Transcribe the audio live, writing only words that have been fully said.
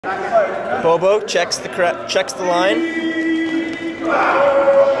Bobo checks the line.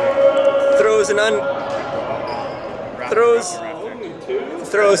 Throws an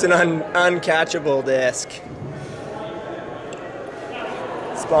uncatchable disc.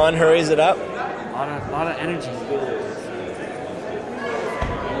 Spawn hurries it up. A lot of energy.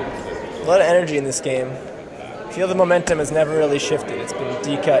 A lot of energy in this game. I feel the momentum has never really shifted. It's been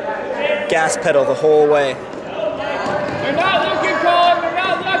DKUT gas pedal the whole way. They're not looking, Colin. They're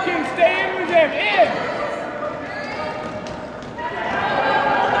not looking. Stay in with him. In.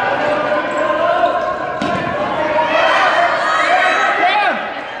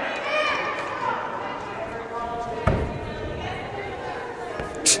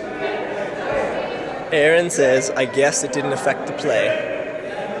 Aaron says, I guess it didn't affect the play.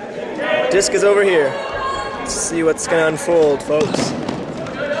 Disc is over here. Let's see what's going to unfold, folks.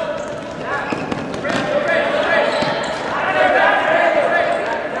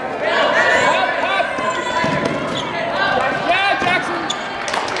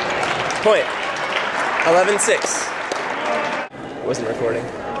 Point. 11-6. Wasn't recording.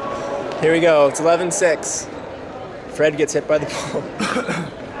 Here we go. It's 11-6. Fred gets hit by the ball.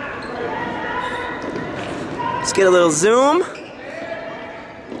 Let's get a little zoom.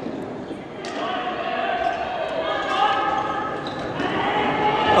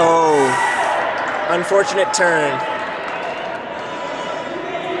 Oh, unfortunate turn.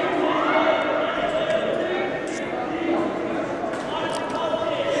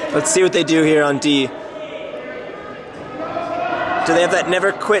 Let's see what they do here on D. Do they have that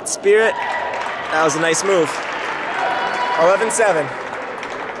never quit spirit? That was a nice move. 11-7.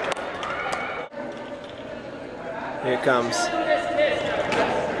 Here it comes.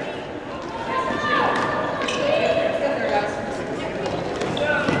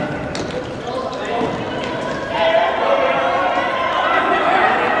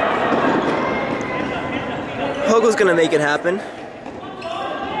 Hogel's gonna make it happen.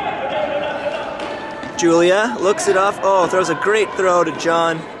 Julia looks it off. Oh, throws a great throw to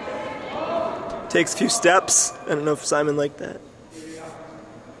John. Takes a few steps. I don't know if Simon liked that.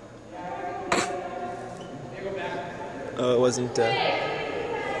 Oh, it wasn't a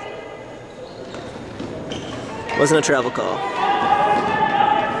travel call.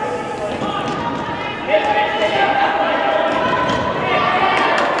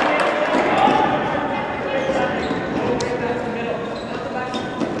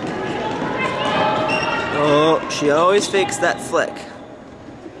 Oh, she always fakes that flick.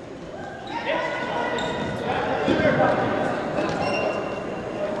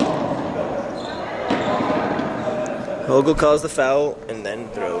 Hogel calls the foul and then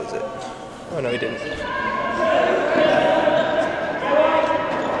throws it. Oh no, he didn't.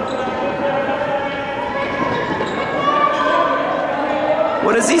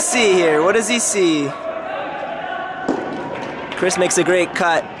 What does he see here? What does he see? Chris makes a great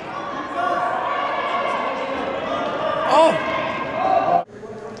cut. Oh!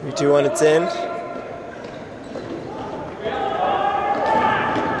 3, 2, 1, it's in.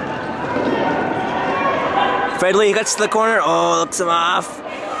 Fredley gets to the corner. Oh, looks him off.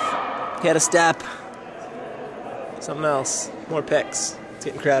 He had a step. Something else. More picks. It's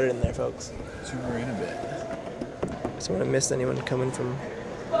getting crowded in there, folks. Zoom her in a bit. Just don't want to miss anyone coming from.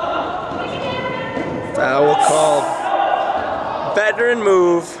 Foul called. Veteran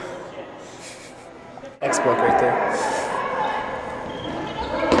move. X-book right there.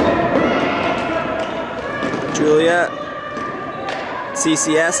 Julia.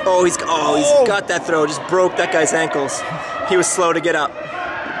 CCS. Oh, he's got that throw. Just broke that guy's ankles. He was slow to get up.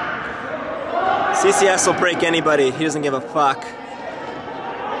 CCS will break anybody. He doesn't give a fuck.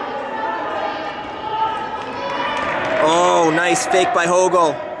 Oh, nice fake by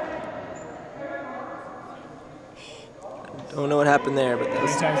Hogel. Don't know what happened there, but that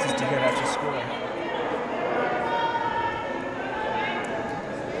was... How many times does DKUT have to score?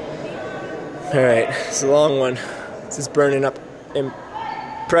 Alright, it's a long one. This is burning up in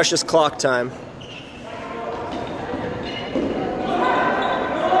precious clock time.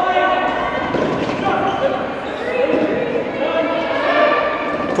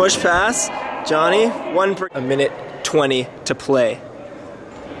 Push pass, Johnny, a minute 20 to play.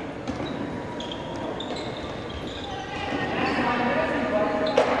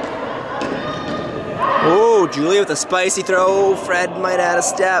 Oh, Julia with a spicy throw. Fred might add a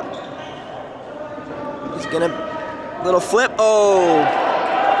step. He's gonna, little flip. Oh!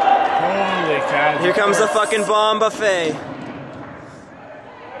 Holy cow. Here comes the fucking bomb buffet.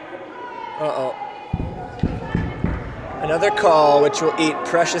 Uh-oh. Another call which will eat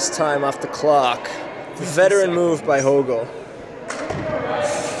precious time off the clock. Veteran move by Hogel.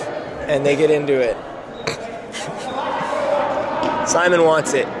 and they get into it. Simon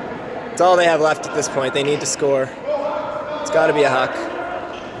wants it. It's all they have left at this point. They need to score. It's got to be a huck.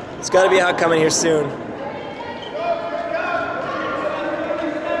 It's got to be a huck coming here soon.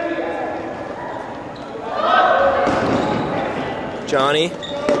 Johnny.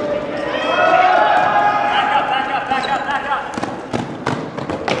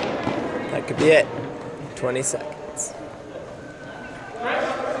 That could be it. 20 seconds.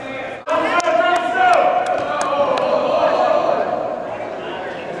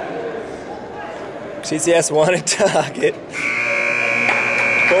 CCS wanted to hug it.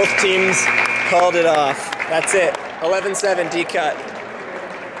 Both teams called it off. That's it. 11-7 DKUT.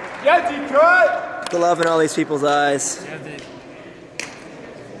 Yeah, DKUT! The love in all these people's eyes. Yeah,